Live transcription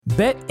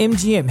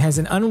BetMGM has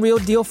an unreal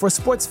deal for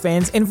sports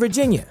fans in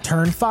Virginia.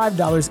 Turn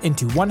 $5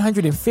 into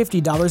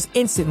 $150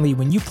 instantly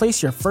when you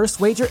place your first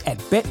wager at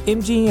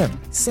BetMGM.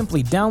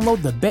 Simply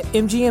download the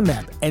BetMGM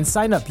app and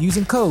sign up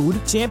using code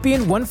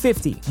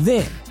Champion150.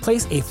 Then,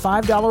 place a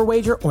 $5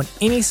 wager on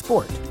any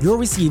sport. You'll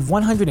receive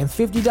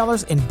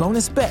 $150 in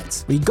bonus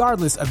bets,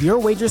 regardless of your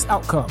wager's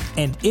outcome.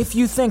 And if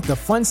you think the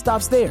fun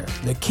stops there,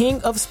 the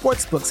King of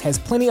Sportsbooks has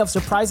plenty of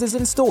surprises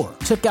in store.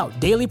 Check out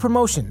daily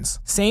promotions,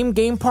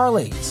 same-game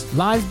parlays,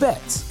 live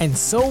bets, and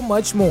so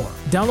much more.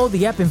 Download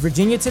the app in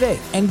Virginia today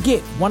and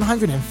get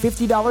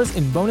 $150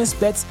 in bonus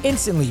bets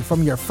instantly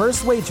from your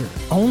first wager.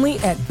 Only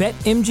at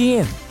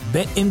BetMGM.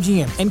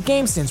 BetMGM and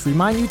GameSense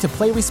remind you to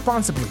play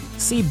responsibly.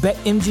 See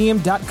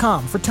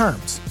BetMGM.com for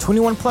terms.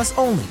 21 plus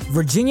only.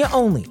 Virginia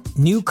only.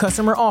 New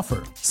customer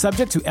offer.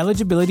 Subject to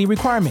eligibility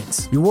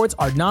requirements. Rewards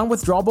are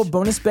non-withdrawable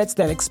bonus bets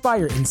that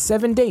expire in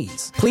 7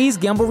 days. Please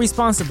gamble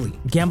responsibly.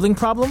 Gambling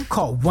problem?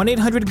 Call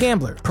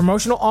 1-800-GAMBLER.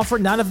 Promotional offer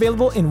not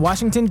available in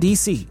Washington,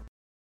 D.C.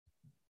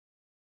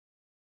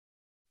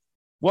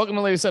 Welcome to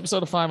the latest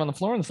episode of 5 on the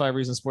Floor on the 5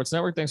 Reasons Sports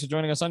Network. Thanks for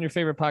joining us on your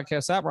favorite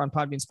podcast app. We're on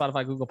Podbean,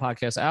 Spotify, Google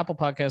Podcasts, Apple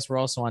Podcasts. We're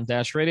also on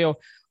Dash Radio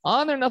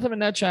on their Nothing But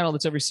Net channel.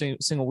 That's every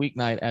single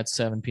weeknight at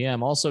 7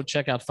 p.m. Also,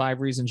 check out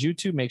 5 Reasons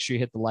YouTube. Make sure you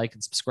hit the like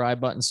and subscribe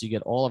button so you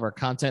get all of our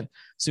content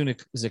as soon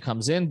as it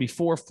comes in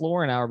before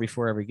Floor, an hour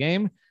before every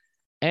game,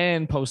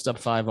 and post up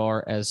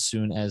 5R as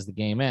soon as the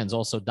game ends.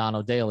 Also,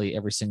 Dono Daily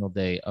every single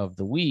day of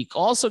the week.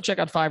 Also, check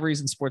out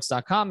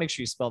 5reasonsports.com. Make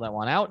sure you spell that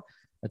one out.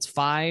 That's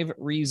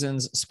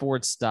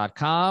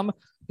 5reasonsports.com.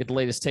 Get the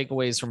latest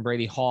takeaways from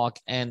Brady Hawk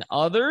and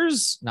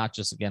others, not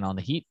just again on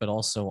the Heat, but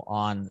also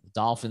on the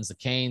Dolphins, the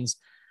Canes,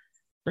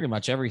 pretty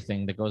much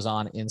everything that goes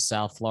on in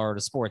South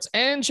Florida sports.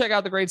 And check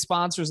out the great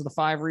sponsors of the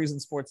 5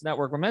 Reasons Sports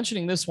Network. We're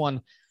mentioning this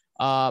one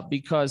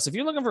because if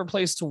you're looking for a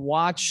place to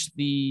watch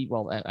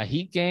a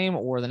Heat game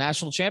or the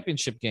national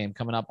championship game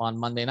coming up on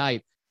Monday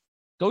night,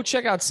 go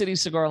check out City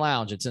Cigar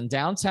Lounge. It's in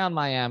downtown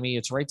Miami.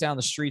 It's right down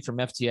the street from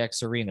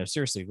FTX Arena.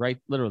 Seriously,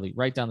 literally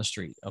right down the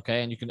street.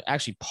 Okay. And you can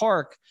actually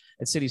park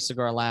at City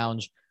Cigar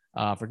Lounge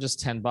for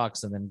just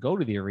 $10 and then go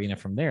to the arena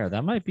from there.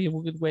 That might be a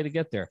good way to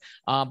get there.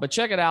 But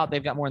check it out.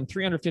 They've got more than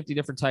 350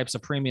 different types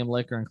of premium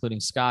liquor, including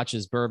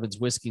scotches, bourbons,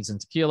 whiskeys,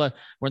 and tequila.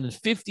 More than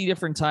 50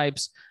 different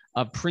types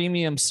of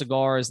premium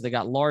cigars. They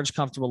got large,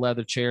 comfortable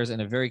leather chairs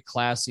in a very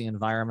classy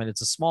environment.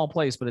 It's a small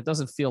place, but it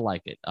doesn't feel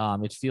like it.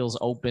 It feels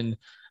open.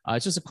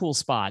 It's just a cool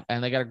spot.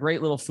 And they got a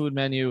great little food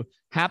menu,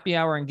 happy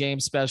hour and game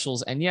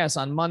specials. And yes,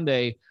 on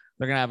Monday,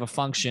 they're going to have a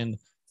function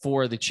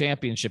for the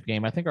championship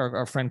game. I think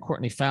our friend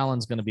Courtney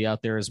Fallon's going to be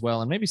out there as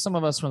well. And maybe some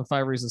of us from the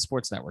 5 Reasons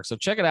Sports Network. So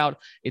check it out.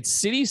 It's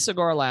City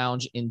Cigar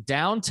Lounge in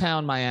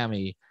downtown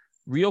Miami,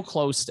 real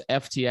close to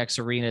FTX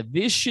Arena.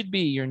 This should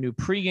be your new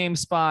pregame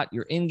spot,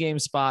 your in-game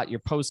spot, your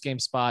post-game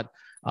spot.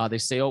 They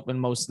stay open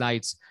most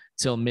nights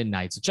till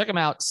midnight. So check them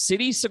out.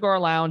 City Cigar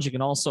Lounge. You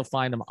can also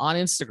find them on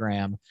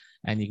Instagram.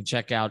 And you can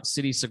check out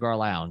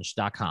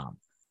citycigarlounge.com.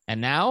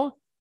 And now,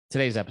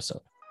 today's episode.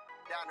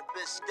 Down the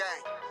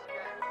Biscayne.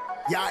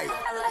 Yeah.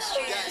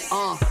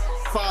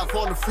 5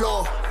 on the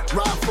floor.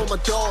 Ride for my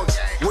dogs.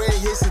 Where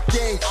here's the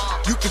thing.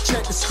 You can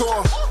check the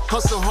score.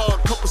 Hustle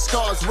hard, couple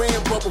scars,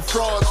 wearing bubble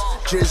frauds.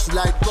 Just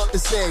like Butler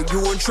said,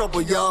 you in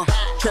trouble, y'all.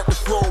 Kept the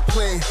floor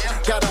playing.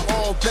 Got it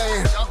all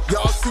band.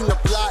 Y'all seen the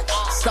block.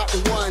 Stop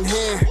with one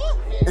hand.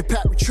 And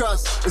Pat we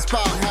trust, it's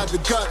power have the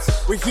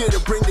guts. We're here to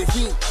bring the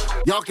heat.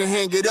 Y'all can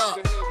hang it up.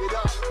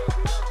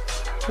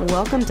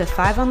 Welcome to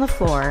 5 on the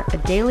Floor, a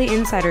daily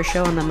insider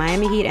show on the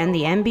Miami Heat and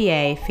the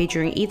NBA,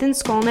 featuring Ethan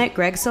Skolnick,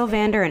 Greg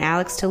Sylvander, and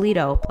Alex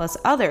Toledo, plus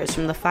others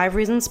from the 5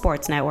 Reasons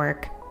Sports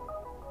Network.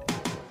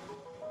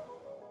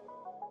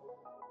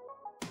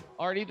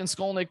 All right, Ethan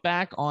Skolnick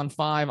back on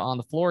 5 on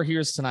the Floor.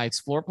 Here's tonight's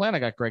floor plan. I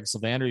got Greg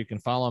Sylvander. You can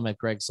follow him at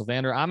Greg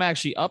Sylvander. I'm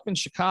actually up in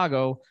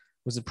Chicago.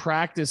 Was at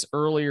practice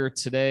earlier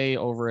today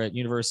over at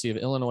University of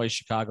Illinois,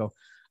 Chicago.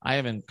 I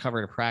haven't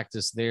covered a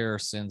practice there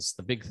since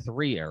the Big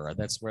Three era.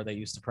 That's where they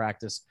used to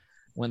practice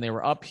when they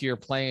were up here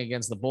playing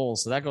against the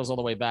Bulls. So that goes all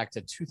the way back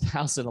to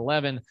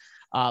 2011.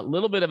 A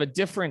little bit of a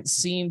different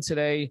scene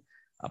today.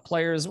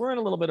 Players were in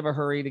a little bit of a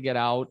hurry to get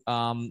out.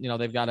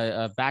 They've got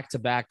a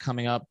back-to-back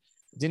coming up.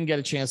 Didn't get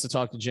a chance to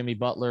talk to Jimmy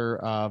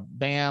Butler.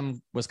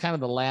 Bam was kind of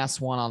the last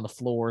one on the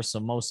floor, so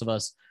most of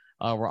us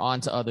were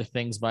on to other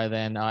things by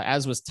then,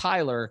 as was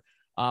Tyler.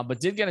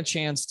 But did get a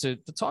chance to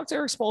talk to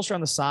Erik Spoelstra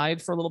on the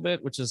side for a little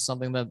bit, which is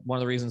something that one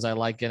of the reasons I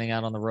like getting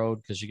out on the road,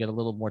 because you get a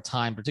little more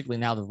time, particularly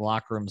now that the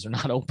locker rooms are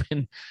not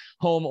open,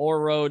 home or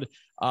road.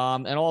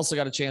 And also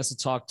got a chance to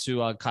talk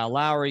to Kyle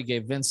Lowry,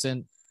 Gabe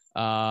Vincent,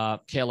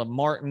 Caleb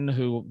Martin,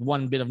 who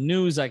one bit of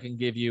news I can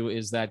give you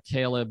is that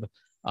Caleb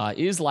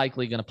is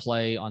likely going to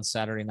play on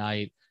Saturday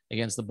night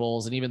against the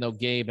Bulls. And even though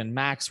Gabe and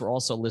Max were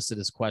also listed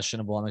as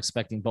questionable, I'm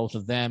expecting both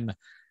of them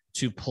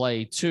to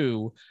play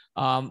too.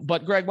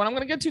 But Greg, what I'm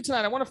going to get to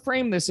tonight, I want to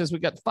frame this as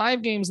we've got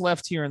 5 games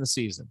left here in the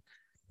season.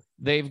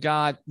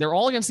 They're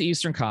all against the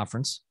Eastern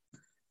Conference.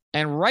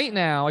 And right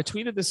now, I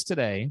tweeted this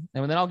today,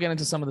 and then I'll get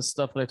into some of the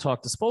stuff that I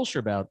talked to Spoelstra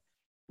about.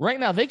 right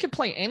now they could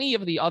play any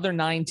of the other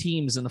 9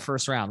 teams in the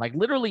first round, like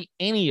literally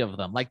any of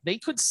them. Like they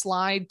could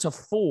slide to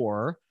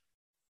 4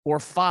 or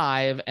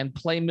 5 and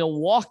play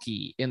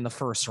Milwaukee in the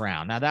first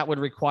round. Now that would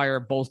require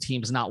both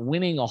teams not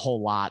winning a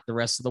whole lot the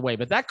rest of the way,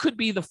 but that could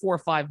be the 4 or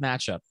 5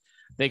 matchup.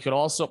 They could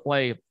also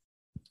play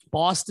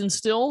Boston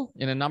still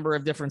in a number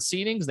of different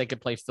seedings. They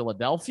could play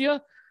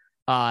Philadelphia.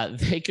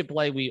 They could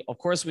play, we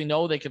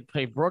know they could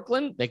play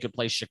Brooklyn. They could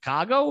play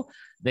Chicago.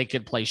 They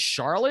could play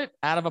Charlotte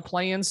out of a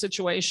play-in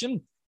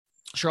situation.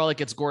 Charlotte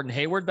gets Gordon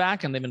Hayward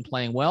back, and they've been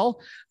playing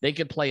well. They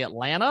could play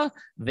Atlanta.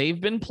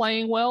 They've been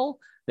playing well.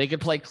 They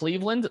could play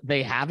Cleveland.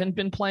 They haven't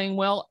been playing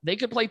well. They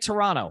could play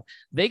Toronto.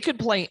 They could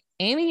play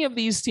any of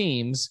these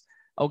teams,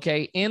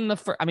 okay, in the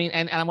first. I mean,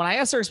 and when I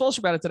asked Erik Spoelstra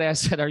about it today, I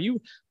said, are you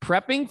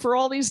prepping for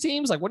all these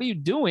teams? Like, what are you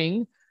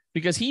doing?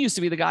 Because he used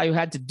to be the guy who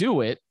had to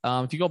do it.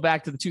 If you go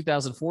back to the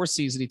 2004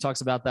 season, he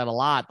talks about that a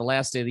lot. The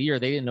last day of the year,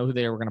 they didn't know who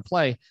they were going to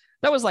play.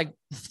 That was like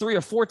 3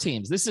 or 4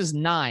 teams. This is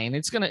 9.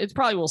 It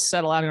probably will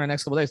settle out here in the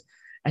next couple of days.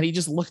 And he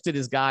just looked at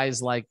his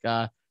guys, like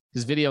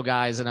his video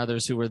guys and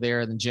others who were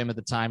there in the gym at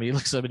the time. And he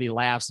looks at him and he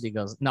laughs and he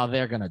goes, no,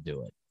 they're going to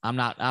do it. I'm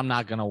not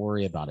going to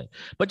worry about it.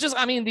 But just,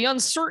 I mean, the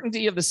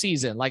uncertainty of the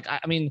season, like,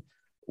 I mean,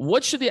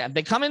 what should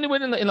they come into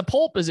it in the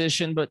pole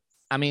position, but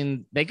I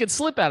mean, they could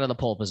slip out of the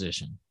pole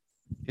position.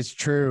 It's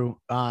true.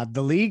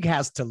 The league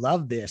has to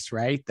love this,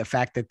 right? The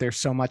fact that there's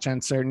so much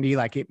uncertainty,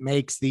 like it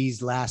makes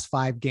these last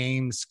 5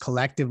 games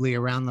collectively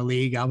around the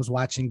league. I was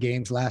watching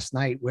games last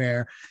night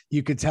where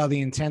you could tell the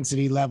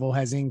intensity level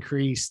has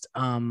increased.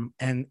 And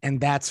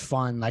that's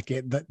fun. Like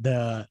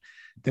the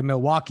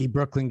Milwaukee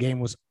Brooklyn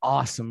game was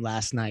awesome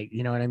last night.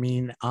 You know what I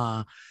mean?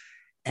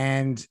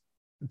 And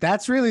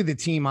that's really the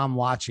team I'm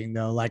watching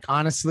though. Like,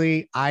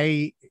 honestly,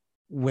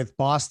 with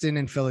Boston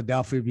and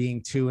Philadelphia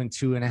being 2 and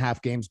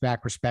 2.5 games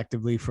back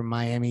respectively from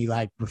Miami,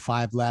 like with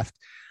 5 left,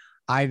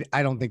 I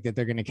don't think that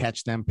they're going to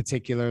catch them,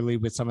 particularly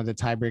with some of the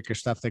tiebreaker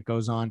stuff that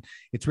goes on.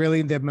 It's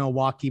really the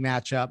Milwaukee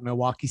matchup.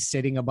 Milwaukee's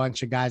sitting a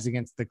bunch of guys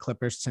against the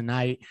Clippers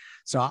tonight.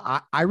 So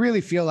I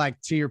really feel like,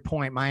 to your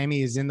point,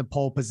 Miami is in the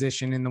pole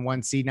position in the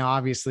 1 seed. Now,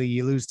 obviously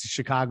you lose to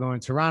Chicago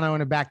and Toronto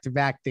in a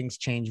back-to-back. Things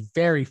change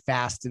very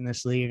fast in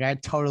this league. I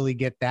totally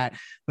get that.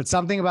 But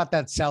something about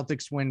that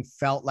Celtics win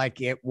felt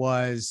like it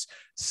was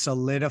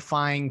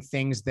solidifying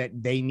things that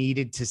they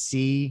needed to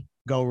see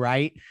go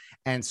right.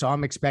 And so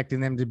I'm expecting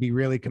them to be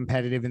really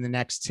competitive in the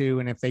next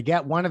 2. And if they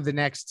get one of the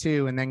next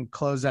 2 and then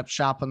close up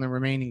shop on the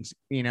remaining,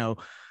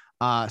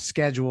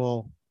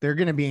 schedule, they're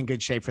going to be in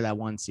good shape for that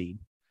 1 seed.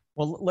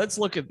 Well, let's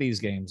look at these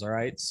games. All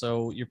right.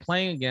 So you're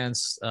playing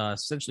against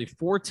essentially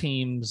 4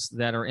 teams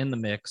that are in the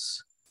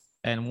mix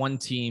and 1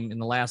 team in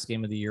the last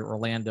game of the year,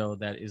 Orlando,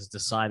 that is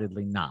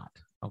decidedly not.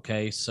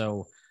 Okay.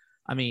 So,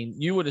 I mean,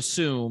 you would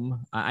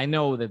assume, I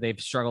know that they've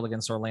struggled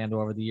against Orlando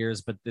over the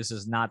years, but this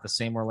is not the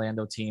same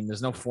Orlando team.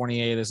 There's no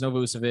Fournier, there's no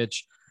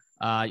Vucevic.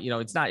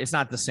 It's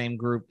not the same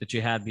group that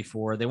you had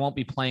before. They won't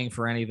be playing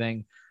for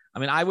anything. I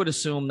mean, I would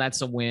assume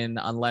that's a win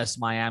unless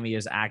Miami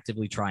is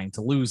actively trying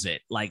to lose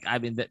it. Like, I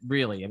mean,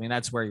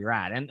 that's where you're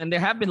at. And there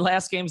have been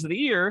last games of the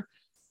year.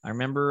 I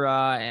remember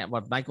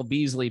Michael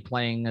Beasley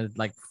playing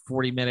like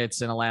 40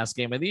 minutes in the last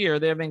game of the year.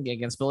 There have been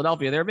against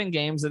Philadelphia. There have been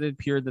games that it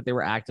appeared that they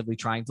were actively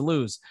trying to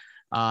lose.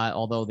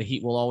 Although the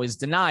Heat will always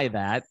deny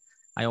that.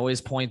 I always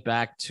point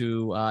back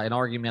to an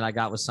argument I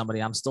got with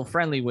somebody I'm still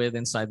friendly with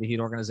inside the Heat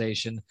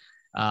organization,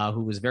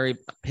 who was very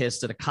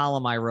pissed at a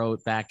column I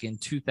wrote back in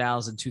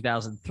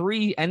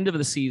 2003, end of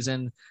the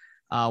season.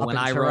 When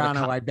I wrote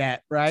Toronto, I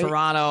bet, right?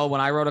 Toronto,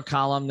 when I wrote a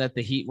column that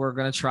the Heat were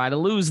going to try to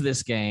lose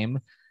this game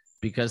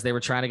because they were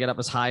trying to get up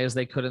as high as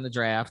they could in the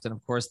draft. And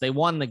of course, they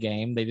won the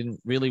game. They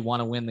didn't really want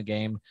to win the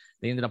game.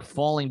 They ended up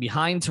falling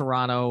behind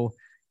Toronto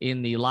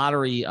in the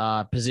lottery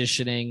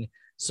positioning.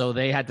 So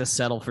they had to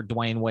settle for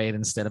Dwayne Wade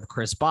instead of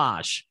Chris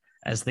Bosh,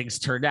 as things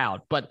turned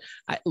out. But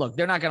look,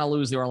 they're not going to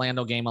lose the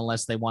Orlando game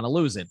unless they want to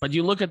lose it. But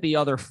you look at the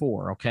other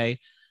 4, okay?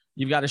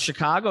 You've got a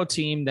Chicago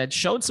team that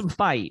showed some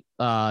fight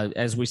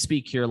as we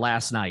speak here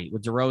last night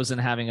with DeRozan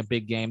having a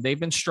big game. They've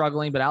been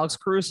struggling, but Alex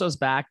Caruso's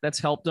back. That's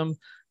helped them.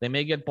 They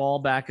may get Ball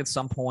back at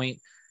some point.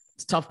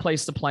 It's a tough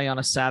place to play on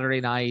a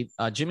Saturday night.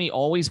 Jimmy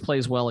always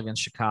plays well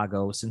against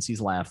Chicago since he's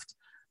left.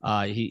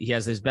 He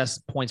has his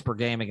best points per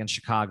game against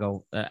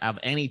Chicago of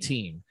any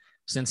team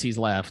since he's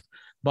left.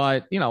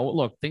 But,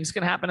 look, things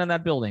can happen in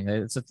that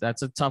building.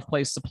 That's a tough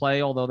place to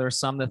play, although there's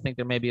some that think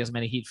there may be as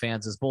many Heat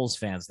fans as Bulls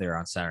fans there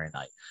on Saturday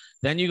night.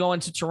 Then you go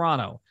into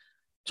Toronto.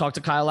 Talked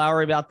to Kyle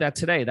Lowry about that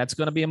today. That's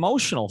going to be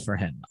emotional for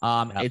him.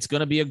 It's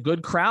going to be a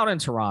good crowd in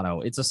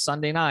Toronto. It's a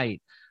Sunday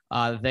night.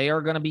 They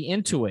are going to be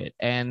into it.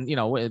 And,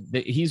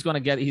 he's not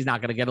going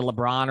to get a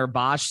LeBron or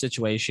Bosh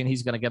situation.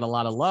 He's going to get a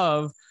lot of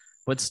love.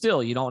 But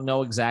still, you don't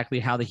know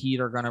exactly how the Heat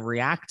are going to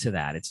react to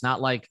that. It's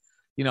not like,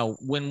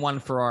 win one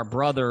for our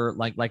brother,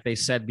 like they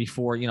said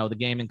before, the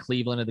game in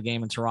Cleveland or the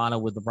game in Toronto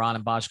with LeBron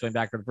and Bosh going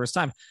back for the first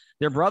time.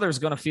 Their brother's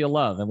going to feel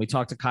love. And we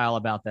talked to Kyle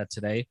about that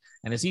today.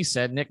 And as he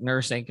said, Nick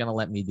Nurse ain't going to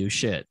let me do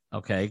shit,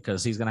 okay,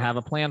 because he's going to have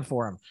a plan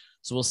for him.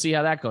 So we'll see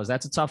how that goes.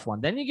 That's a tough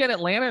one. Then you get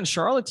Atlanta and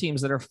Charlotte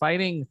teams that are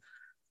fighting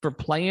for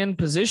play-in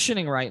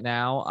positioning right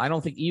now. I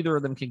don't think either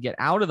of them can get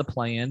out of the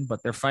play-in,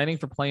 but they're fighting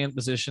for play-in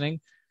positioning.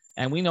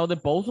 And we know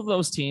that both of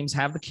those teams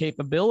have the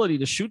capability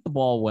to shoot the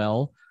ball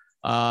well.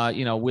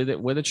 With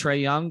a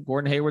Trae Young,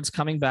 Gordon Hayward's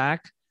coming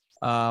back.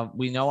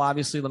 We know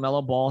obviously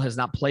LaMelo Ball has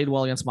not played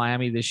well against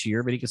Miami this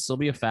year, but he can still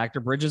be a factor.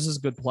 Bridges is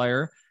a good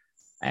player.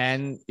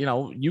 And,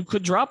 you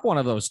could drop one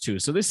of those two.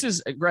 So this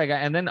is Greg.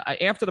 And then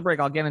after the break,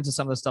 I'll get into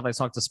some of the stuff I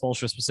talked to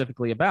Spoelstra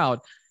specifically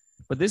about,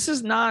 but this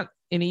is not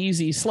an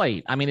easy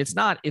slate. I mean, it's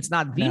not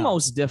the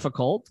most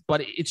difficult,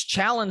 but it's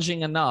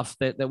challenging enough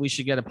that we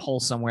should get a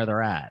pulse on where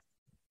they're at.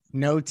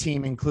 No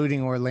team,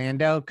 including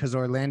Orlando, because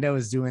Orlando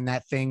is doing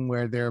that thing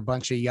where there are a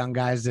bunch of young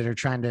guys that are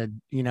trying to,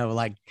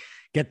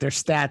 get their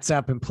stats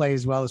up and play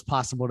as well as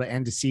possible to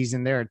end the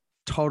season. They're a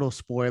total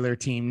spoiler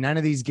team. None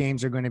of these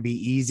games are going to be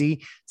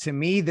easy. To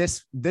me,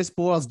 this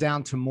boils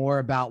down to more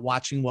about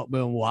watching what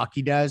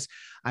Milwaukee does.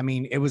 I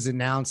mean, it was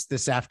announced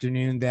this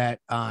afternoon that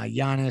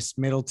Giannis,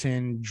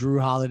 Middleton, Drew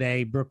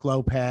Holiday, Brook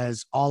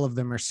Lopez, all of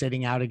them are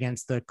sitting out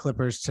against the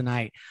Clippers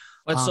tonight.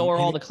 But so are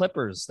all the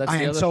Clippers. That's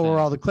the other so thing. are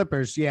all the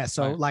Clippers. Yeah.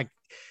 So right.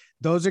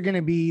 Those are going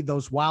to be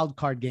those wild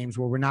card games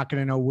where we're not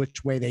going to know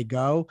which way they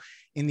go.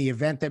 In the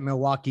event that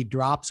Milwaukee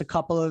drops a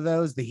couple of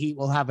those, the Heat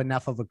will have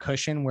enough of a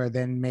cushion where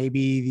then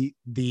maybe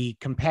the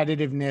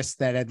competitiveness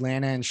that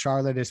Atlanta and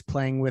Charlotte is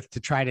playing with to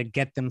try to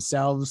get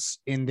themselves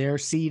in their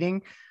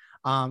seeding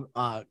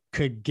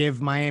could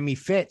give Miami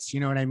fits. You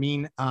know what I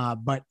mean?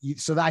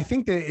 I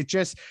think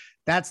that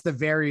that's the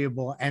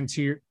variable. And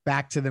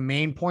back to the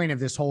main point of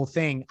this whole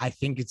thing, I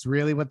think it's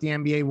really what the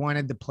NBA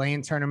wanted. The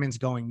play-in tournament's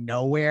going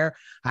nowhere.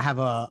 I have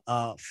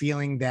a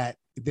feeling that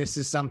this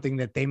is something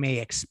that they may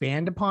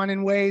expand upon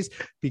in ways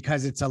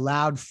because it's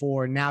allowed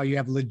for now you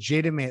have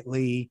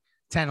legitimately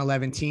 10,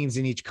 11 teams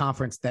in each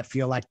conference that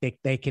feel like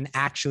they can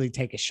actually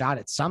take a shot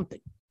at something.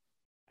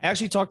 I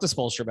actually talked to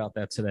Spoelstra about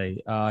that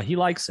today. He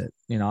likes it.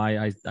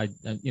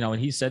 And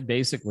he said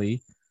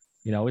basically,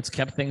 it's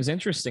kept things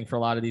interesting for a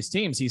lot of these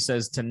teams. He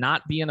says to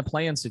not be in a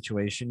play-in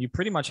situation, you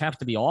pretty much have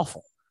to be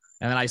awful.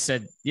 And then I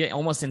said, yeah,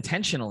 almost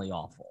intentionally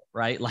awful,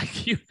 right?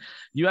 Like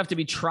you have to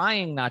be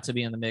trying not to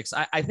be in the mix.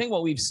 I think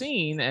what we've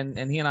seen,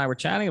 and he and I were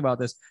chatting about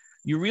this,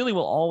 you really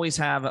will always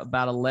have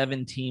about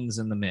 11 teams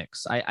in the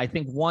mix. I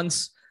think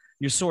once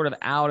you're sort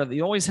of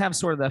you always have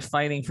sort of that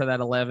fighting for that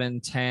 11,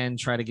 10,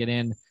 try to get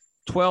in.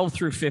 12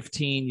 through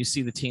 15, you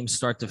see the teams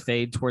start to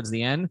fade towards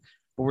the end.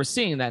 But we're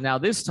seeing that now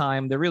this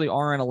time, there really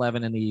aren't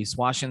 11 in the East.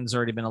 Washington's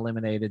already been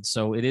eliminated,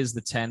 so it is the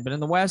 10. But in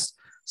the West,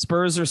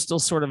 Spurs are still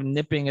sort of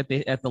nipping at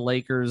the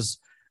Lakers,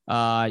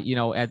 at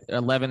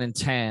 11 and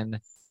 10.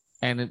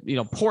 And,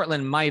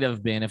 Portland might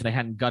have been if they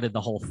hadn't gutted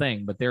the whole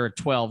thing, but they're at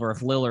 12 or if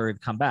Lillard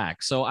had come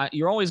back. So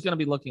you're always going to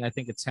be looking, I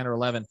think, at 10 or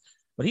 11.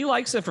 But he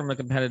likes it from a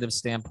competitive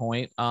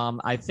standpoint.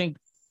 I think,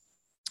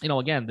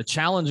 again, the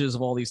challenges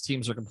of all these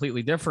teams are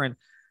completely different.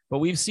 But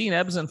we've seen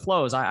ebbs and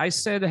flows. I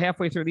said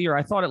halfway through the year,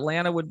 I thought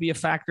Atlanta would be a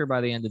factor by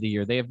the end of the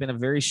year. They have been a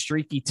very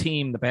streaky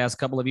team the past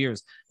couple of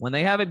years. When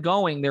they have it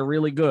going, they're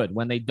really good.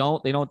 When they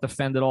don't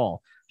defend at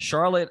all.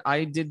 Charlotte,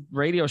 I did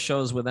radio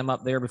shows with them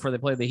up there before they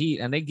played the Heat,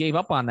 and they gave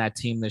up on that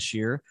team this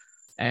year.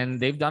 And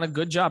they've done a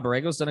good job.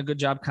 Borrego's done a good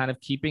job kind of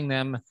keeping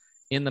them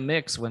in the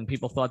mix when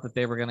people thought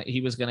that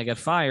he was going to get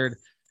fired.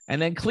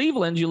 And then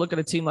Cleveland, you look at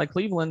a team like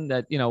Cleveland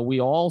that,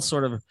 we all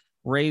sort of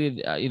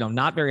rated,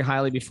 not very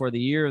highly before the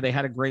year. They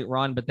had a great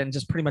run, but then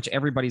just pretty much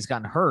everybody's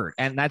gotten hurt.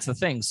 And that's the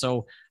thing.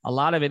 So a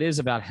lot of it is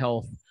about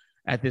health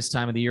at this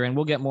time of the year. And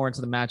we'll get more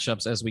into the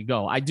matchups as we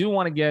go. I do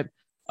want to get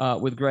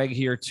with Greg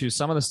here to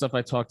some of the stuff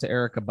I talked to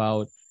Eric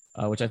about,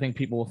 which I think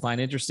people will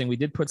find interesting. I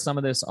did put some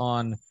of this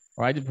on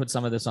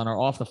our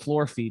Off the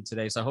Floor feed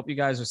today. So I hope you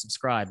guys are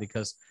subscribed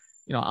because,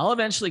 I'll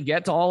eventually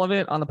get to all of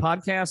it on the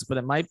podcast, but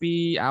it might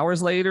be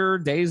hours later,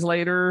 days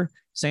later.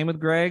 Same with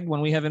Greg.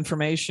 When we have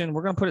information,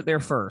 we're going to put it there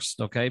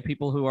first. Okay.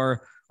 People who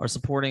are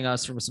supporting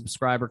us from a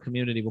subscriber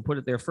community, we'll put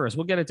it there first.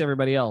 We'll get it to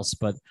everybody else,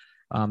 but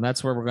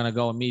that's where we're going to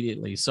go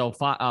immediately. So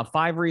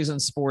 5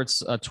 Reasons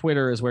Sports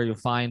Twitter is where you'll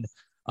find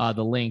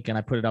the link. And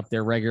I put it up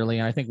there regularly.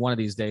 And I think one of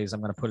these days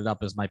I'm going to put it up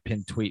as my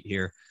pinned tweet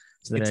here.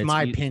 So it's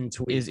my pinned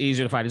tweet. Is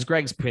easier to find. It's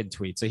Greg's pinned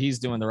tweet. So he's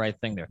doing the right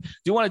thing there.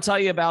 Do want to tell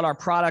you about our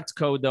product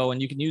code, though,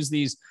 and you can use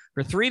these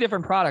for 3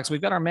 different products.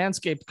 We've got our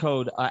Manscaped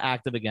code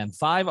active again,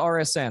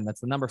 5RSN.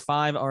 That's the number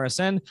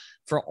 5RSN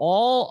for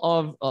all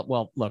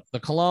of, the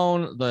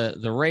cologne,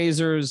 the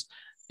razors.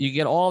 You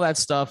get all that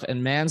stuff at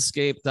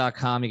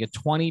manscaped.com. You get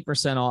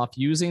 20% off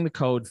using the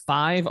code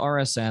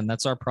 5RSN.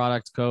 That's our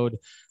product code.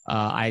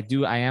 I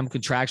am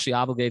contractually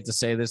obligated to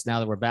say this now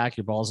that we're back.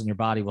 Your balls in your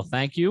body will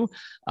thank you.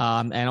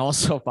 And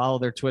also follow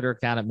their Twitter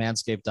account at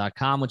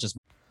manscaped.com, which is.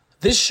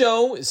 This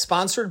show is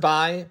sponsored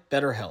by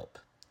BetterHelp.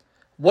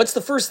 What's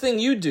the first thing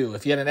you do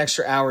if you had an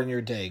extra hour in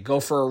your day? Go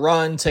for a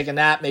run, take a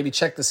nap, maybe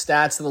check the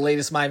stats of the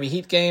latest Miami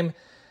Heat game?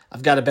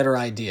 I've got a better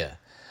idea.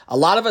 A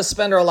lot of us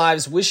spend our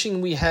lives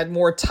wishing we had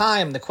more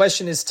time. The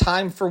question is,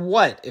 time for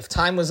what? If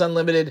time was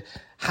unlimited,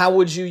 How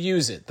would you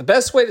use it? The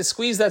best way to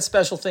squeeze that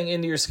special thing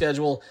into your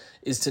schedule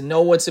is to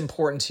know what's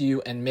important to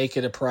you and make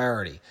it a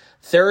priority.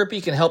 Therapy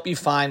can help you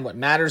find what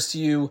matters to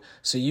you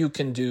so you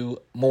can do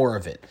more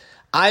of it.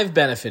 I've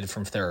benefited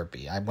from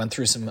therapy. I went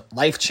through some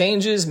life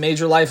changes,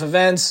 major life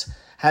events,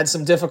 had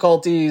some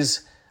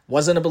difficulties,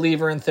 wasn't a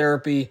believer in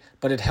therapy,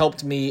 but it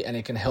helped me and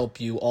it can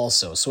help you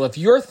also. So if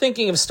you're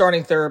thinking of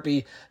starting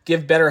therapy,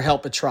 give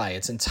BetterHelp a try.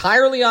 It's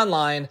entirely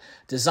online,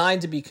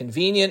 designed to be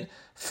convenient,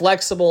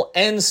 flexible,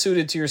 and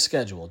suited to your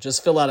schedule.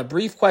 Just fill out a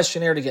brief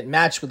questionnaire to get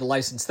matched with a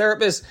licensed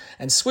therapist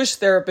and switch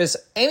therapists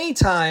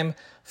anytime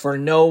for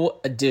no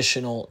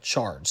additional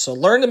charge. So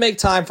learn to make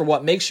time for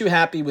what makes you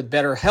happy with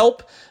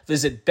BetterHelp.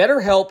 Visit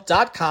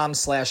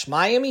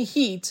betterhelp.com/Miami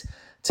Heat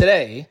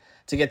today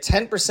to get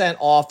 10%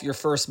 off your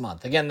first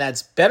month. Again,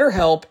 that's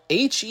BetterHelp,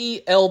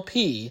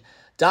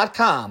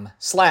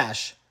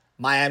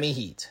 HELP.com/Miami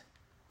Heat.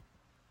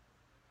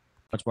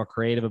 Much more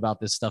creative about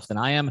this stuff than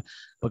I am,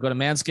 but go to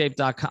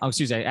manscaped.com.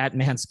 At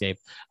Manscaped.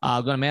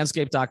 Go to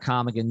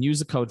manscaped.com. Again, use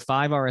the code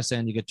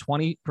 5RSN. You get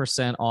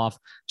 20% off.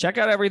 Check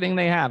out everything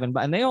they have.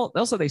 And they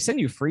send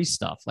you free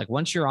stuff. Like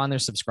once you're on their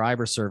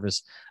subscriber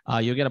service,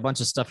 you'll get a bunch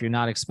of stuff you're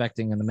not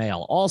expecting in the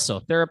mail. Also,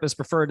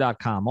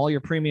 therapistpreferred.com. All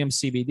your premium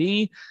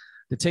CBD,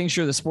 the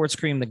tincture, the sports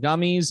cream, the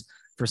gummies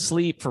for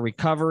sleep, for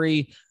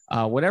recovery,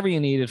 whatever you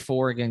need it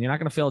for. Again, you're not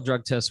going to fail a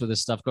drug test with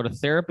this stuff. Go to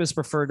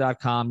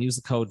therapistpreferred.com. Use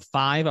the code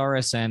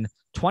 5RSN,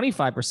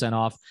 25%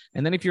 off.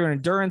 And then if you're an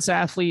endurance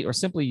athlete or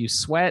simply you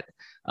sweat,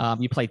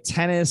 you play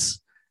tennis,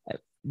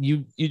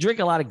 you drink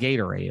a lot of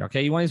Gatorade,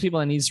 okay? You one of these people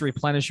that needs to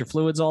replenish your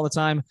fluids all the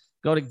time,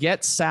 go to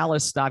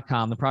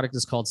getsalus.com. The product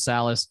is called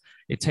Salus.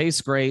 It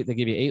tastes great. They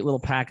give you 8 little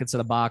packets in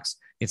a box.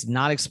 It's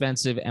not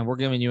expensive, and we're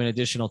giving you an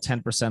additional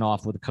 10%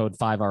 off with the code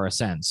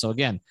 5RSN. So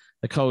again,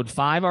 the code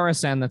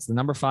 5RSN, that's the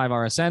number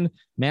 5RSN,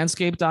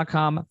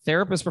 manscaped.com,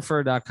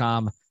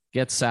 therapistpreferred.com,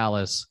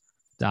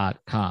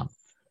 getsalus.com.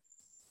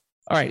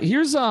 All right,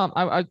 here's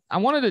I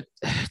wanted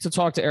to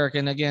talk to Eric,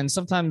 and again,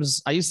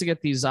 sometimes I used to get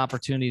these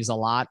opportunities a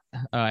lot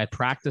at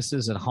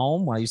practices at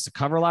home when I used to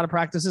cover a lot of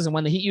practices, and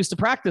when the Heat used to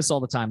practice all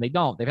the time, they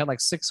don't. They've had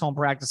like 6 home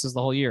practices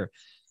the whole year.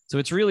 So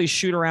it's really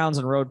shoot-arounds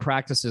and road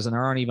practices, and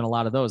there aren't even a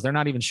lot of those. They're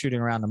not even shooting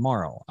around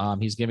tomorrow.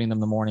 He's giving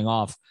them the morning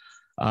off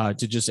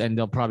and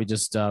they'll probably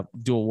just do a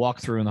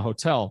walkthrough in the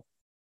hotel.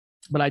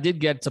 But I did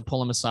get to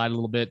pull him aside a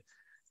little bit,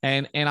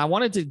 and I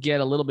wanted to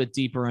get a little bit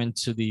deeper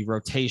into the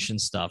rotation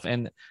stuff.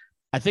 And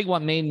I think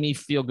what made me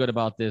feel good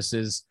about this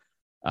is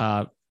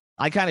I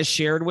kind of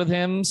shared with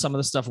him some of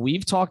the stuff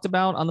we've talked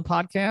about on the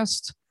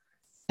podcast,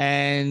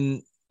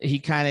 and he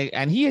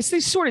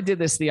sort of did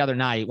this the other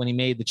night when he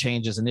made the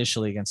changes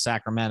initially against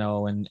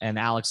Sacramento, and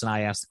Alex and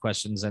I asked the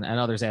questions and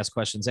others asked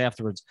questions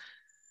afterwards,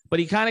 but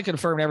he kind of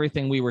confirmed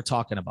everything we were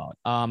talking about.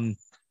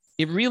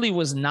 It really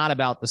was not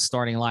about the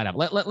starting lineup.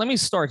 Let me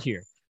start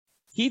here.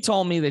 He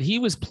told me that he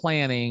was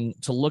planning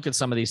to look at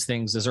some of these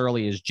things as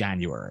early as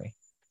January,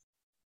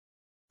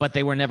 but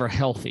they were never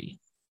healthy.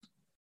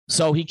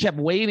 So he kept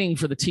waiting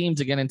for the team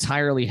to get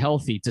entirely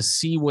healthy to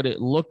see what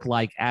it looked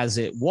like as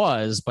it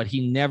was, but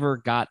he never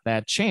got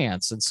that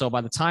chance. And so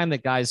by the time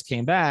that guys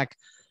came back,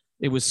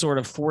 it was sort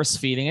of force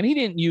feeding, and he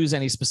didn't use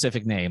any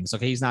specific names.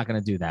 Okay, he's not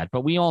going to do that,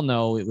 but we all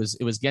know it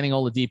was getting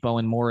Oladipo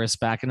and Morris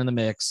back into the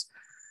mix.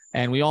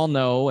 And we all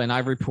know, and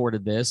I've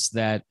reported this,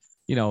 that,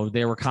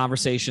 there were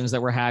conversations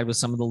that were had with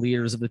some of the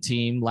leaders of the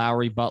team,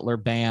 Lowry, Butler,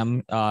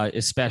 Bam,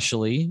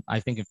 especially, I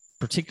think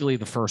particularly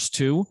the first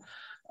two,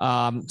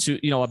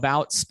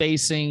 about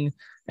spacing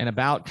and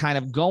about kind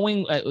of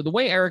going, the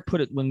way Eric put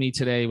it with me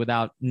today,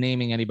 without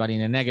naming anybody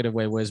in a negative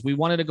way, was we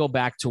wanted to go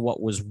back to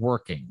what was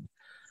working,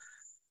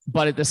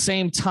 but at the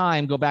same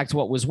time, go back to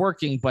what was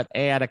working, but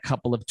add a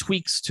couple of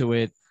tweaks to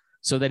it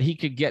so that he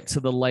could get to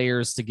the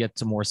layers to get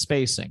to more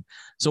spacing.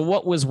 So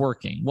what was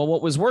working? Well,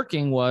 what was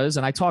working was,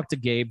 and I talked to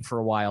Gabe for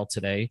a while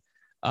today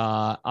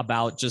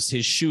about just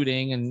his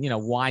shooting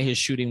and, why his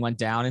shooting went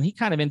down. And he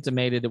kind of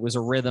intimated it was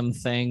a rhythm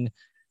thing,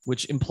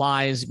 which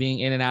implies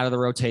being in and out of the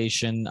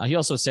rotation. He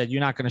also said, you're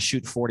not going to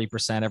shoot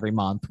 40% every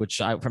month,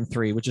 from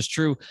 3, which is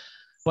true.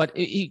 But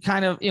he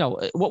kind of,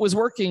 what was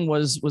working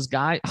was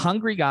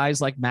hungry guys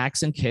like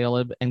Max and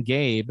Caleb and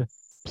Gabe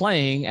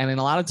playing, and in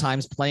a lot of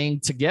times playing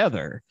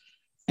together.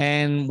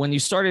 And when you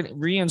started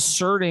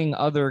reinserting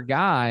other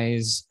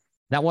guys,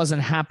 that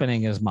wasn't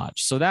happening as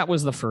much. So that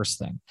was the first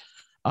thing.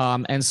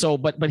 And so,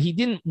 but he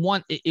didn't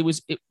want,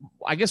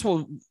 I guess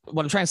what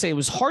I'm trying to say, it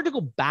was hard to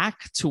go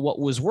back to what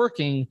was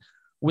working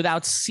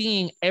without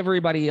seeing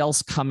everybody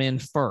else come in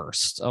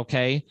first.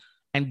 Okay.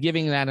 And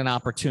giving that an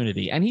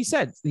opportunity. And he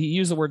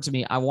used the word to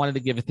me, I wanted to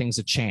give things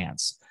a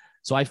chance.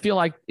 So I feel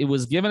like it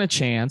was given a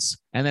chance.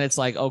 And then it's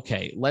like,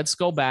 okay, let's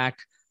go back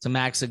to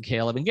Max and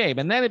Caleb and Gabe.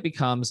 And then it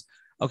becomes,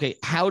 okay,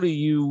 how do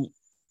you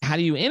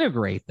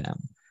integrate them?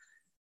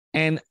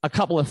 And a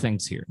couple of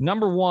things here.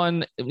 Number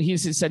one, he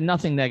said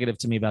nothing negative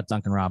to me about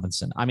Duncan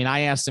Robinson. I mean,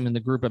 I asked him in the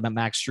group about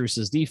Max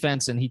Strus's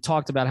defense, and he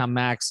talked about how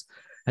Max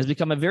has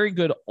become a very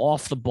good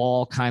off the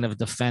ball kind of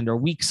defender,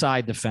 weak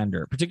side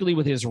defender, particularly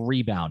with his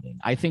rebounding.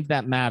 I think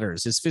that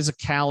matters. His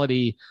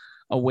physicality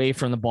away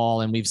from the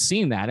ball. And we've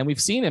seen that. And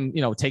we've seen him,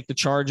 take the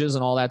charges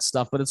and all that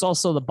stuff, but it's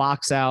also the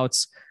box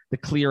outs, the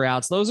clear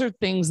outs. Those are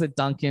things that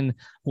Duncan,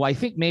 who I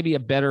think maybe a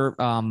better,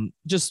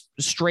 just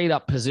straight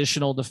up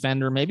positional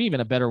defender, maybe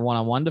even a better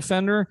one-on-one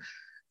defender,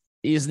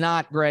 is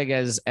not, Greg,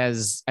 as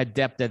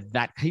adept at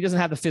that. He doesn't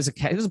have the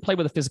physical. He doesn't play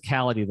with the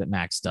physicality that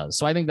Max does.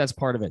 So I think that's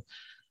part of it.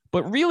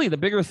 But really, the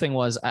bigger thing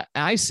was,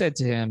 I said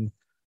to him,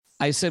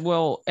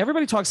 well,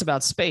 everybody talks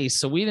about space,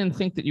 so we didn't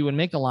think that you would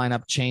make a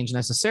lineup change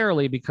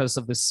necessarily because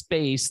of the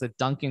space that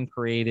Duncan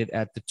created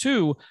at the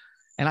 2.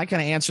 And I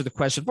kind of answered the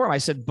question for him. I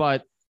said,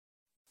 but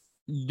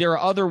there are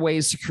other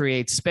ways to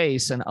create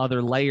space and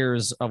other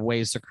layers of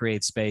ways to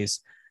create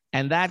space.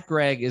 And that,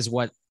 Greg, is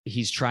what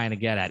he's trying to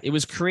get at. It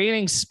was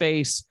creating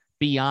space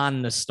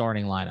beyond the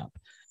starting lineup.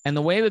 And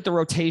the way that the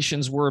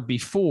rotations were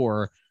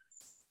before,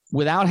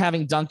 without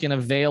having Duncan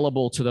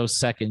available to those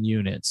second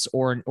units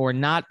or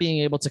not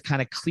being able to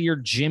kind of clear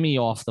Jimmy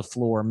off the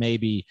floor,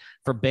 maybe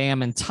for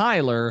Bam and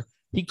Tyler,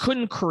 he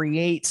couldn't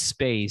create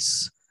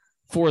space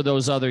for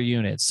those other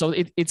units. So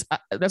it's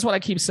that's what I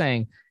keep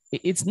saying.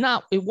 It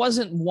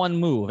wasn't one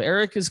move.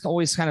 Eric is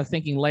always kind of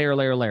thinking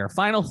layer.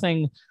 Final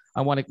thing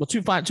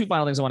two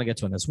final things I want to get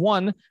to in this.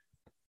 One,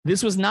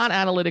 this was not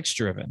analytics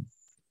driven.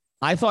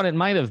 I thought it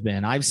might have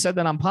been. I've said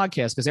that on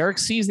podcasts because Eric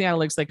sees the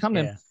analytics. They come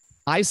in.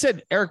 I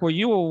said, Eric, were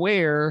you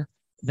aware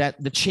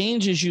that the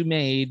changes you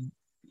made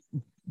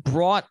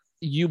brought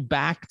you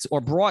back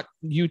brought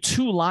you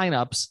 2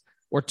 lineups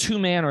or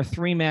 2-man or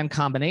 3-man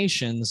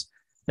combinations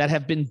that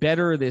have been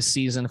better this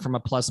season from a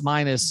plus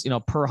minus,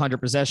 per 100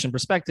 possession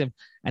perspective?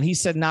 And he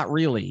said, not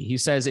really. He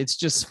says, it's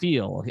just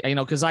feel,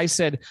 because I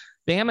said,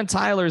 Bam and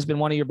Tyler has been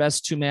one of your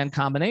best 2-man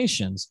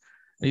combinations.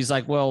 And he's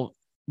like, well,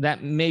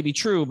 that may be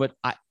true, but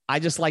I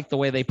just like the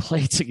way they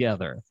play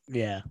together.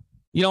 Yeah.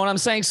 You know what I'm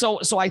saying? So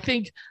I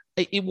think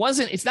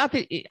it's not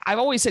that I've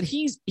always said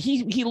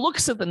he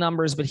looks at the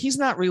numbers, but he's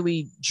not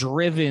really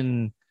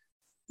driven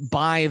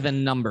by the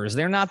numbers.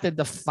 They're not the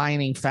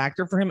defining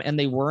factor for him. And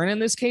they weren't in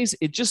this case.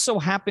 It just so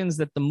happens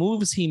that the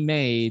moves he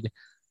made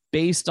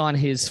based on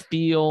his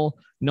feel,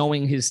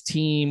 knowing his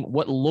team,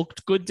 what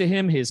looked good to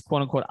him, his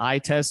quote unquote eye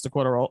test, to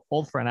quote our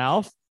old friend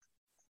Alf,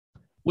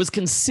 was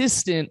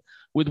consistent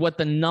with what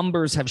the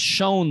numbers have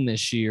shown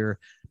this year,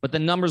 but the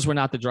numbers were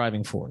not the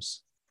driving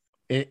force.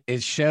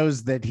 It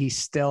shows that he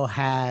still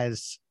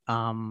has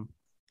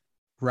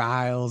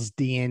Riles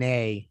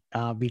DNA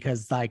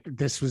because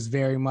this was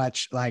very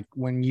much like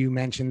when you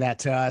mentioned that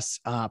to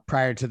us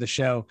prior to the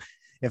show,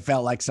 it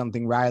felt like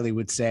something Riley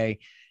would say.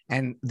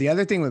 And the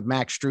other thing with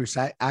Max Strus,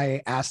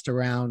 I asked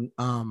around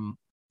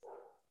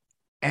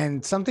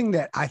and something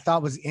that I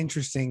thought was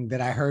interesting that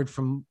I heard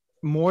from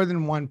more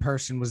than one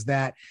person was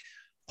that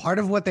part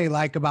of what they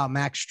like about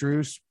Max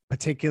Strus,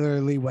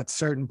 particularly what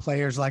certain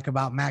players like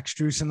about Max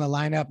Strus in the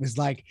lineup, is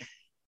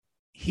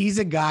he's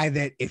a guy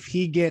that if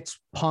he gets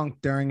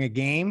punked during a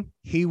game,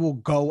 he will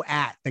go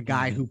at the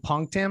guy who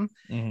punked him.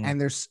 Mm-hmm.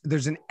 And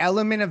there's an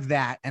element of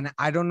that. And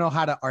I don't know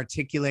how to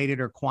articulate it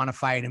or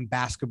quantify it in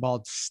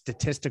basketball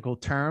statistical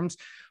terms,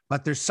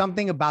 but there's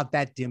something about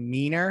that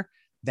demeanor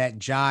that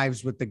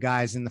jives with the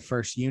guys in the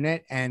first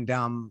unit. And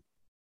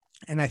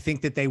I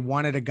think that they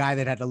wanted a guy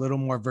that had a little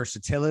more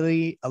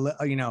versatility,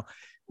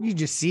 you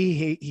just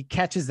see he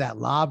catches that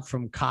lob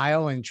from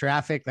Kyle in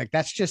traffic.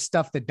 That's just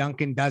stuff that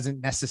Duncan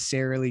doesn't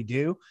necessarily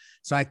do.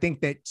 So I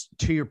think that,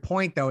 to your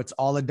point, though, it's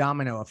all a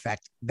domino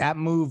effect. That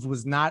move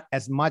was not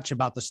as much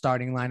about the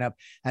starting lineup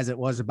as it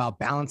was about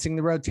balancing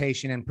the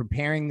rotation and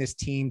preparing this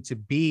team to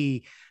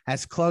be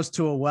as close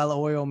to a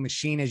well-oiled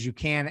machine as you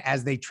can,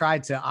 as they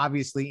tried to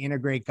obviously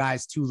integrate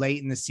guys too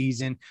late in the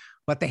season.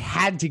 But they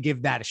had to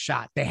give that a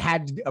shot. They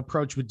had to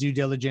approach with due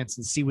diligence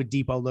and see what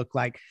Depot looked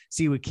like,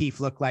 see what Keith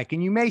looked like.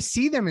 And you may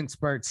see them in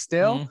spurts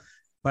still,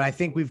 but I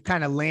think we've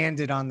kind of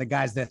landed on the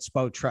guys that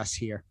Spo trusts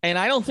here. And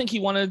I don't think he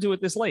wanted to do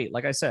it this late.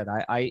 Like I said,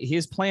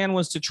 his plan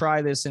was to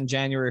try this in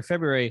January,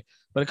 February,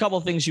 but a couple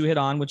of things you hit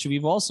on, which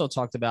we've also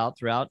talked about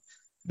throughout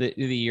the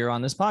year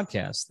on this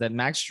podcast, that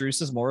Max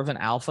Strus is more of an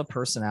alpha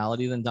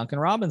personality than Duncan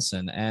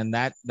Robinson. And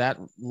that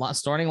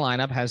starting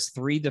lineup has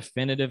 3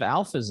 definitive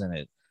alphas in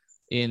it.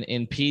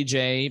 In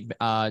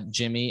PJ,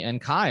 Jimmy,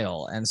 and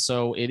Kyle. And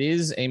so it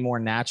is a more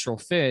natural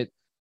fit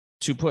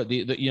to put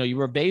you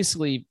were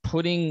basically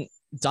putting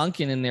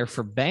Duncan in there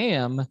for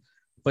Bam,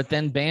 but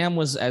then Bam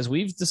was, as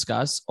we've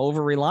discussed,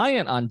 over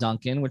reliant on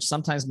Duncan, which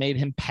sometimes made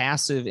him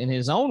passive in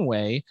his own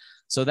way.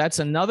 So that's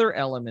another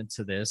element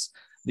to this.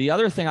 The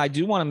other thing I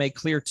do want to make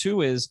clear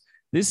too is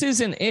this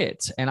isn't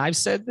it. And I've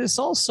said this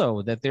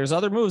also, that there's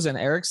other moves. And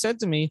Eric said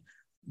to me,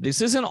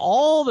 this isn't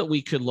all that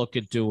we could look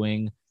at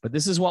doing, but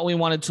this is what we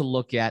wanted to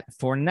look at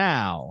for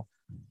now.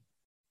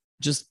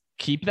 Just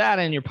keep that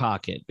in your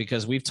pocket,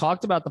 because we've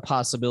talked about the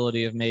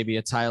possibility of maybe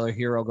a Tyler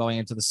Hero going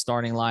into the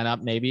starting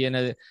lineup, maybe in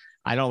a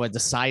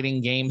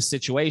deciding game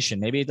situation.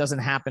 Maybe it doesn't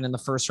happen in the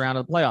first round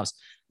of the playoffs,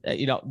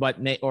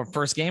 or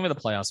first game of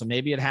the playoffs. So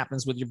maybe it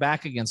happens with your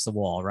back against the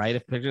wall,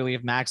 right? Particularly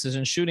if Max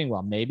isn't shooting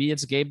well. Maybe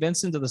it's Gabe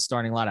Vincent to the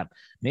starting lineup.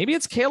 Maybe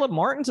it's Caleb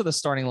Martin to the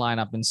starting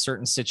lineup in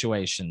certain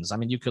situations. I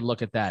mean, you could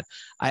look at that.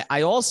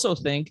 I also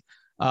think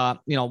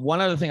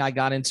One other thing I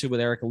got into with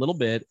Eric a little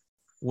bit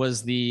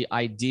was the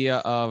idea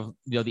of,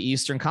 the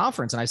Eastern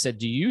Conference. And I said,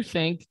 do you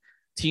think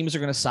teams are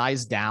going to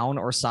size down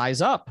or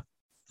size up?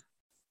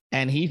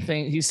 And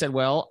he said,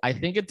 well, I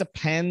think it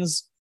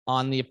depends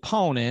on the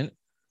opponent,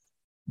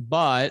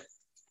 but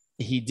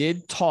he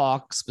did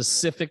talk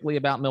specifically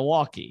about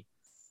Milwaukee.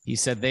 He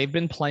said they've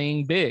been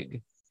playing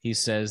big. He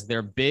says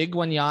they're big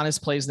when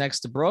Giannis plays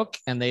next to Brook,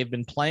 and they've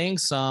been playing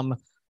some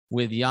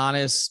with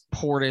Giannis,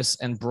 Portis,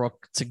 and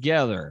Brook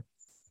together.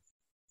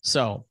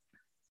 So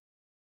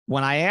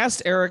when I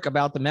asked Eric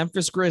about the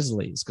Memphis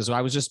Grizzlies, because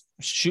I was just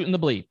shooting the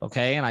bleep,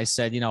 okay, and I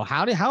said,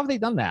 how have they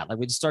done that? Like,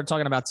 we just started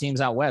talking about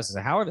teams out west.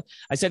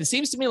 I said, it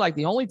seems to me like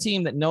the only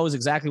team that knows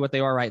exactly what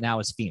they are right now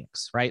is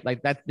Phoenix, right?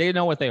 Like that, they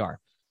know what they are.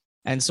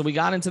 And so we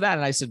got into that,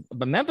 and I said,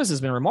 but Memphis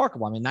has been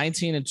remarkable. I mean,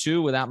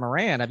 19-2 without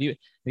Morant.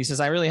 He says,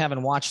 I really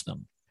haven't watched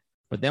them.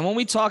 But then when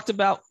we started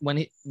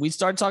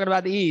talking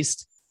about the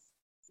East,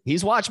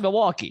 he's watched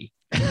Milwaukee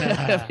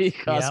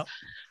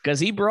because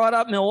he brought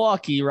up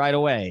Milwaukee right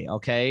away.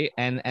 Okay.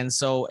 And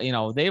so,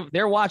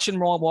 they're watching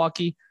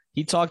Milwaukee.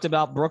 He talked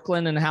about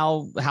Brooklyn and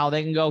how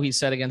they can go. He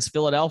said against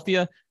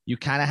Philadelphia, you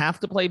kind of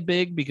have to play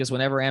big because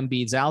whenever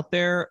Embiid's out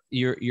there,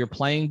 you're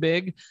playing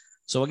big.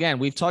 So again,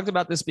 we've talked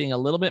about this being a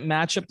little bit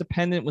matchup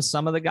dependent with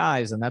some of the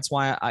guys. And that's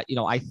why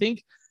I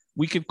think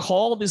we could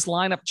call this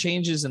lineup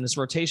changes and this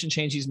rotation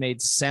change he's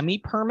made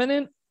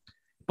semi-permanent,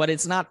 but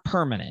it's not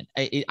permanent.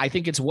 I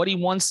think it's what he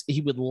wants.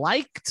 He would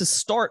like to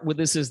start with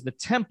this as the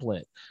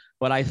template,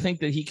 but I think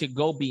that he could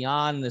go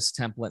beyond this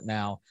template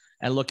now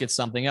and look at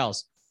something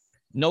else.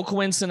 No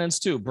coincidence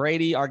too.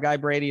 Brady, our guy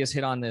Brady, has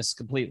hit on this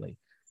completely.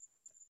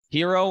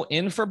 Hero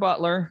in for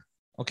Butler.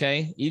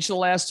 Okay. Each of the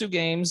last two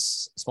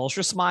games,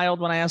 Spoelstra smiled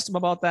when I asked him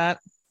about that.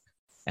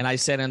 And I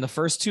said, in the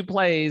first two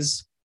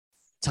plays,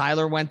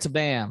 Tyler went to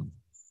Bam,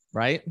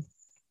 right?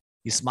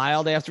 He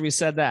smiled after we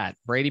said that.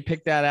 Brady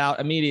picked that out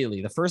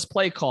immediately. The first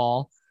play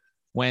call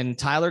when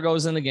Tyler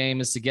goes in the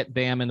game is to get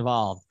Bam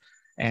involved.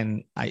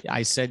 And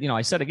I said,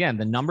 again,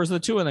 the numbers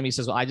of the two of them, he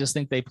says, well, I just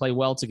think they play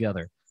well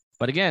together.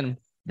 But again,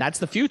 that's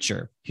the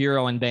future,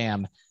 Hero and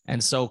Bam.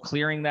 And so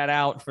clearing that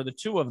out for the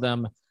two of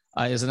them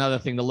is another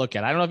thing to look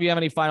at. I don't know if you have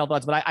any final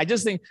thoughts, but I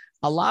just think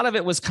a lot of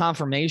it was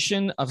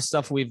confirmation of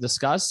stuff we've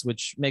discussed,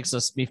 which makes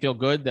me feel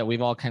good that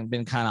we've all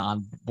been kind of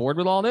on board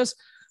with all this.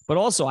 But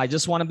also, I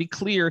just want to be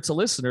clear to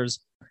listeners,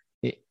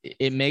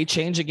 it may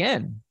change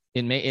again.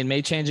 It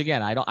may change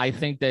again. I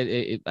think that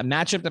a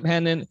matchup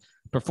dependent,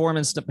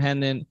 performance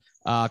dependent,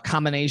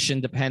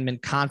 combination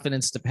dependent,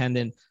 confidence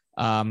dependent.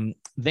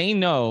 They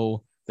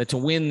know that to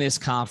win this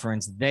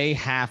conference, they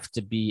have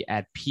to be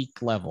at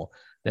peak level,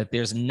 that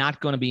there's not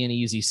going to be an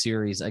easy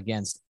series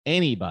against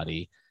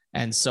anybody.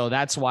 And so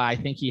that's why I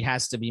think he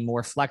has to be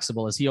more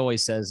flexible, as he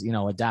always says,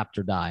 adapt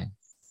or die.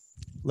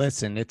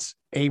 Listen, it's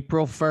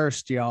April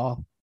 1st,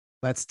 y'all.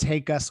 Let's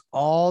take us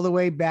all the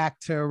way back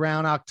to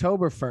around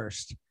October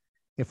 1st.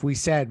 If we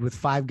said with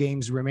 5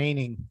 games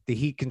remaining, the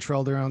Heat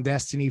control their own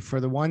destiny for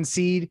the 1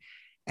 seed,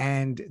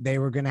 and they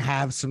were going to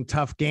have some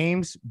tough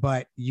games,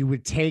 but you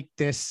would take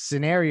this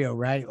scenario,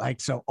 right? Like,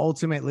 so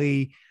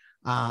ultimately,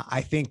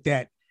 I think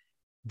that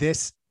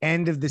this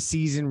end of the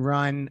season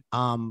run,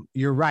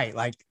 you're right.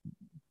 Like,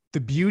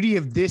 the beauty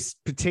of this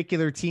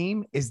particular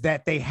team is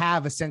that they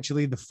have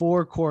essentially the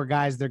 4 core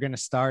guys they're going to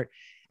start.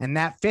 And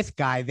that 5th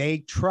guy, they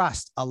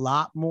trust a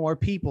lot more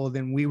people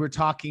than we were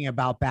talking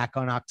about back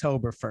on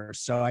October 1st.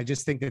 So I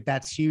just think that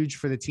that's huge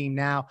for the team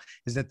now,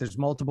 is that there's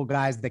multiple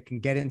guys that can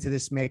get into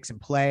this mix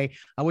and play.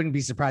 I wouldn't be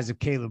surprised if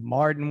Caleb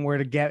Martin were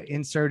to get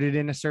inserted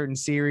in a certain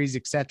series,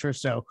 etc.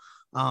 So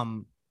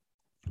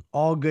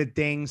all good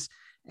things.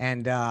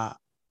 And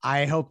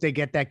I hope they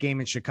get that game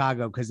in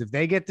Chicago, because if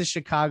they get the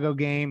Chicago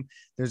game,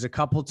 there's a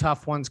couple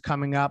tough ones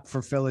coming up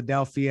for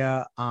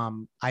Philadelphia.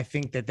 I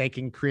think that they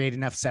can create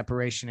enough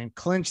separation and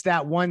clinch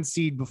that 1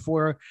 seed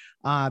before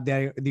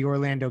the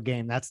Orlando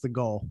game. That's the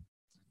goal.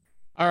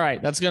 All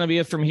right. That's going to be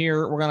it from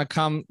here. We're going to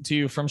come to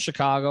you from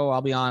Chicago.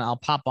 I'll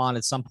pop on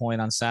at some point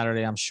on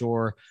Saturday, I'm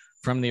sure,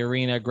 from the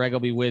arena. Greg will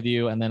be with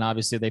you. And then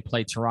obviously they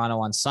play Toronto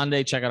on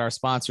Sunday. Check out our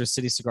sponsor,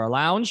 City Cigar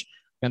Lounge.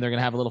 And they're going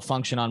to have a little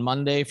function on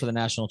Monday for the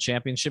national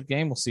championship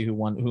game. We'll see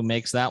who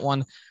makes that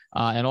one.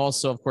 And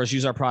also, of course,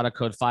 use our product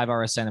code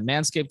 5RSN at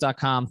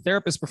manscaped.com,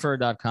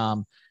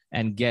 therapistpreferred.com,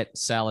 and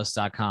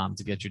getsalis.com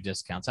to get your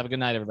discounts. Have a good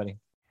night, everybody.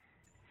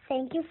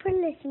 Thank you for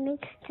listening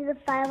to the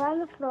 5 on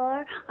the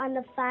Floor on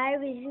the 5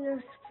 Regional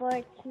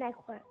Sports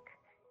Network.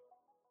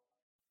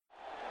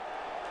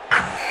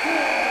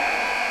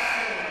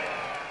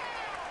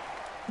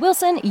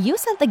 Wilson, you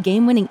sent the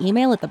game-winning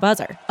email at the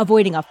buzzer,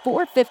 avoiding a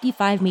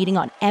 4:55 meeting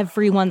on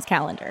everyone's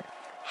calendar.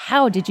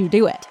 How did you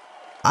do it?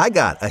 I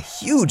got a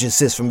huge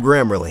assist from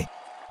Grammarly,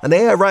 an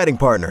AI writing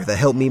partner that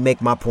helped me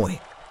make my point.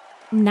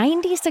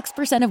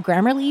 96% of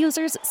Grammarly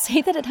users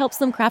say that it helps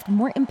them craft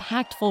more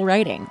impactful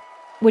writing.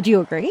 Would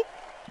you agree?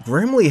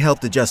 Grammarly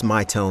helped adjust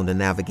my tone to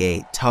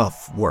navigate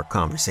tough work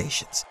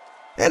conversations.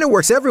 And it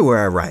works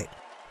everywhere I write,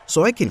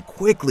 so I can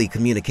quickly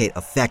communicate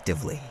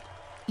effectively.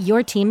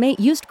 Your teammate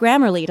used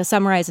Grammarly to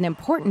summarize an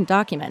important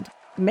document,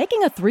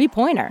 making a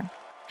three-pointer.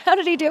 How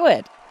did he do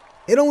it?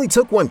 It only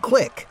took one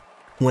click.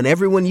 When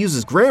everyone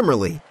uses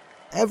Grammarly,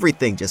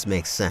 everything just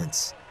makes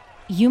sense.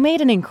 You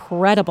made an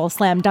incredible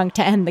slam dunk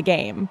to end the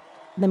game.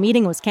 The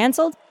meeting was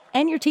canceled,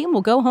 and your team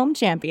will go home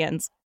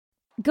champions.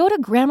 Go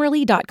to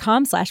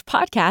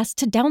Grammarly.com/podcast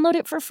to download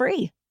it for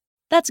free.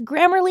 That's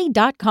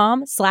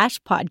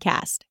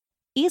Grammarly.com/podcast.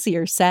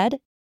 Easier said,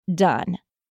 done.